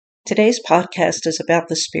Today's podcast is about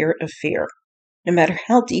the spirit of fear. No matter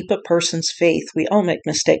how deep a person's faith, we all make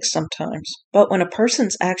mistakes sometimes. But when a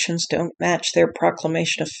person's actions don't match their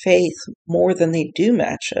proclamation of faith more than they do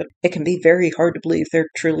match it, it can be very hard to believe they're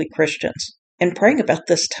truly Christians. In praying about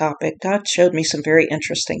this topic, God showed me some very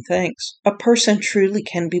interesting things. A person truly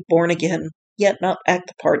can be born again, yet not act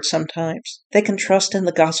the part sometimes. They can trust in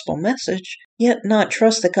the gospel message, yet not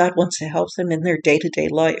trust that God wants to help them in their day-to-day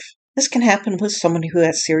life. This can happen with someone who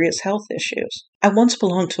has serious health issues. I once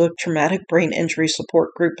belonged to a traumatic brain injury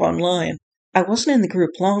support group online. I wasn't in the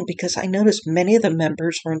group long because I noticed many of the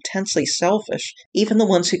members were intensely selfish, even the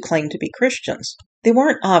ones who claimed to be Christians. They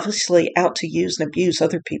weren't obviously out to use and abuse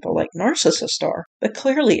other people like narcissists are, but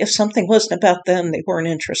clearly if something wasn't about them, they weren't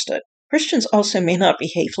interested. Christians also may not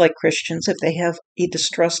behave like Christians if they have a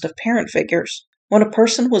distrust of parent figures. When a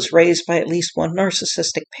person was raised by at least one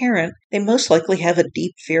narcissistic parent, they most likely have a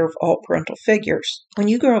deep fear of all parental figures. When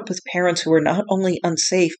you grow up with parents who are not only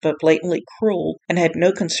unsafe but blatantly cruel and had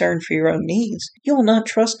no concern for your own needs, you will not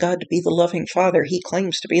trust God to be the loving Father He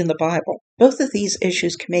claims to be in the Bible. Both of these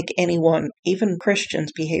issues can make anyone, even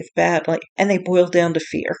Christians, behave badly, and they boil down to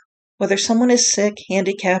fear. Whether someone is sick,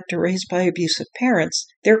 handicapped, or raised by abusive parents,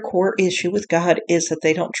 their core issue with God is that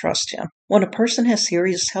they don't trust Him. When a person has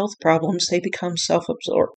serious health problems, they become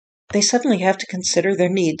self-absorbed. They suddenly have to consider their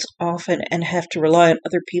needs often and have to rely on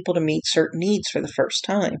other people to meet certain needs for the first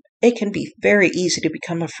time. It can be very easy to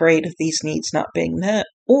become afraid of these needs not being met.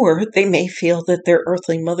 Or they may feel that their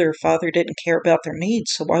earthly mother or father didn't care about their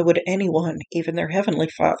needs, so why would anyone, even their heavenly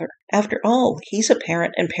Father? After all, He's a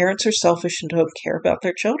parent, and parents are selfish and don't care about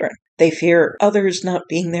their children. They fear others not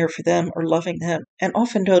being there for them or loving them, and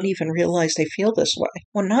often don't even realize they feel this way.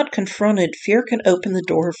 When not confronted, fear can open the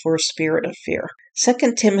door for a spirit of fear.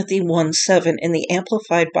 2 Timothy 1:7 in the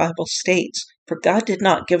Amplified Bible states, "For God did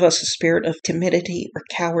not give us a spirit of timidity or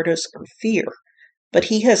cowardice or fear, but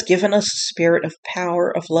He has given us a spirit of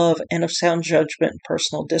power, of love, and of sound judgment and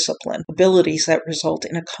personal discipline, abilities that result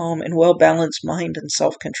in a calm and well-balanced mind and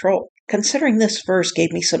self-control." Considering this verse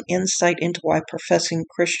gave me some insight into why professing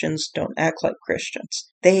Christians don't act like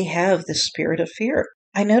Christians. They have this spirit of fear.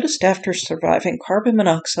 I noticed after surviving carbon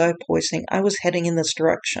monoxide poisoning, I was heading in this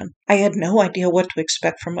direction. I had no idea what to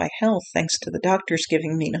expect from my health thanks to the doctors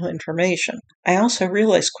giving me no information. I also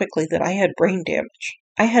realized quickly that I had brain damage.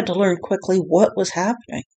 I had to learn quickly what was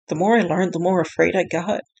happening. The more I learned, the more afraid I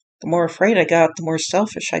got. The more afraid I got, the more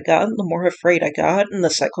selfish I got, and the more afraid I got, and the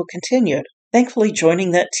cycle continued. Thankfully,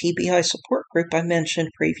 joining that TBI support group I mentioned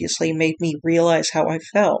previously made me realize how I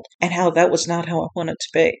felt, and how that was not how I wanted to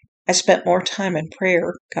be. I spent more time in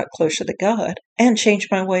prayer, got closer to God, and changed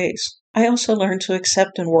my ways. I also learned to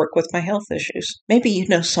accept and work with my health issues. Maybe you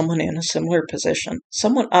know someone in a similar position.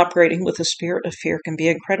 Someone operating with a spirit of fear can be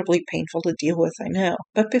incredibly painful to deal with, I know.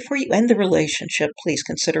 But before you end the relationship, please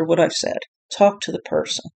consider what I've said. Talk to the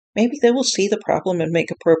person. Maybe they will see the problem and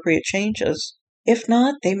make appropriate changes. If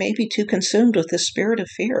not, they may be too consumed with this spirit of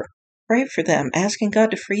fear. Pray for them, asking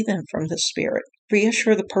God to free them from this spirit.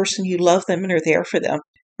 Reassure the person you love them and are there for them.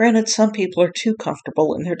 Granted, some people are too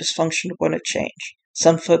comfortable in their dysfunction to want to change.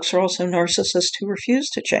 Some folks are also narcissists who refuse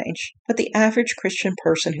to change. But the average Christian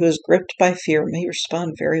person who is gripped by fear may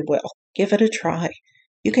respond very well. Give it a try.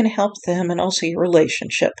 You can help them and also your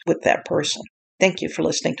relationship with that person. Thank you for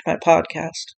listening to my podcast.